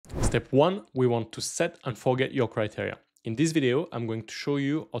Step 1, we want to set and forget your criteria. In this video, I'm going to show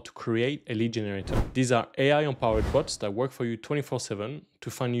you how to create a lead generator. These are AI-empowered bots that work for you 24/7 to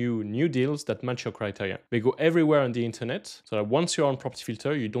find you new deals that match your criteria. They go everywhere on the internet, so that once you're on Property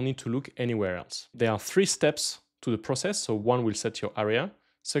Filter, you don't need to look anywhere else. There are 3 steps to the process. So one will set your area.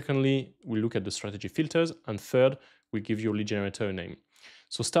 Secondly, we'll look at the strategy filters. And third, we give your lead generator a name.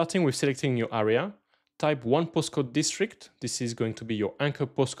 So starting with selecting your area, type one postcode district. This is going to be your anchor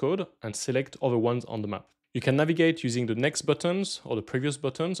postcode, and select other ones on the map. You can navigate using the next buttons or the previous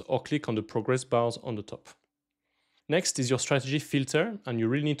buttons, or click on the progress bars on the top. Next is your strategy filter, and you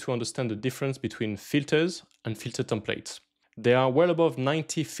really need to understand the difference between filters and filter templates. There are well above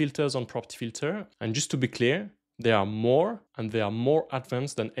 90 filters on Property Filter, and just to be clear, there are more, and they are more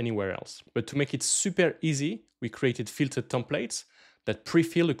advanced than anywhere else. But to make it super easy, we created filter templates that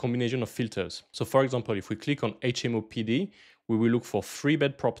pre-fill a combination of filters. So for example, if we click on HMO PD, we will look for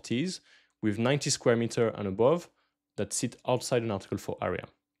 3-bed properties with 90 square meter and above that sit outside an Article 4 area.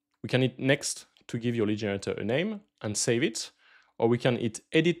 We can hit next to give your lead generator a name and save it, or we can hit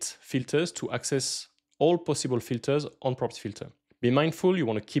edit filters to access all possible filters on Property Filter. Be mindful, you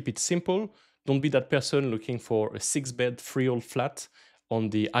want to keep it simple. Don't be that person looking for a 6-bed freehold flat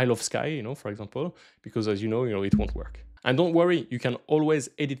on the Isle of Skye, for example, because as you know, it won't work. And don't worry, you can always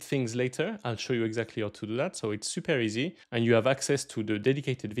edit things later. I'll show you exactly how to do that. So it's super easy, and you have access to the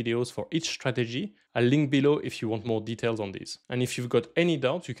dedicated videos for each strategy. I'll link below if you want more details on these. And if you've got any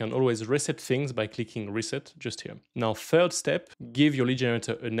doubt, you can always reset things by clicking reset just here. Now, third step, give your lead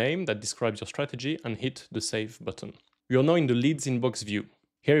generator a name that describes your strategy and hit the save button. We are now in the leads inbox view.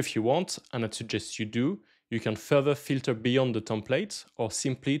 Here, if you want, and I'd suggest you do, you can further filter beyond the template or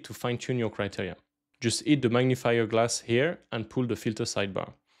simply to fine-tune your criteria. Just hit the magnifier glass here and pull the filter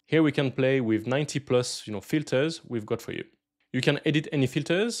sidebar. Here we can play with 90 plus filters we've got for you. You can edit any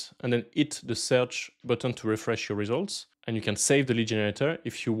filters and then hit the search button to refresh your results. And you can save the lead generator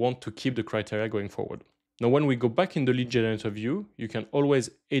if you want to keep the criteria going forward. Now, when we go back in the lead generator view, you can always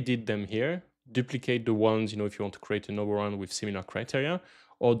edit them here, duplicate the ones, if you want to create another one with similar criteria,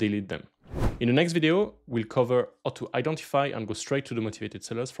 or delete them. In the next video, we'll cover how to identify and go straight to the motivated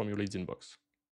sellers from your leads inbox.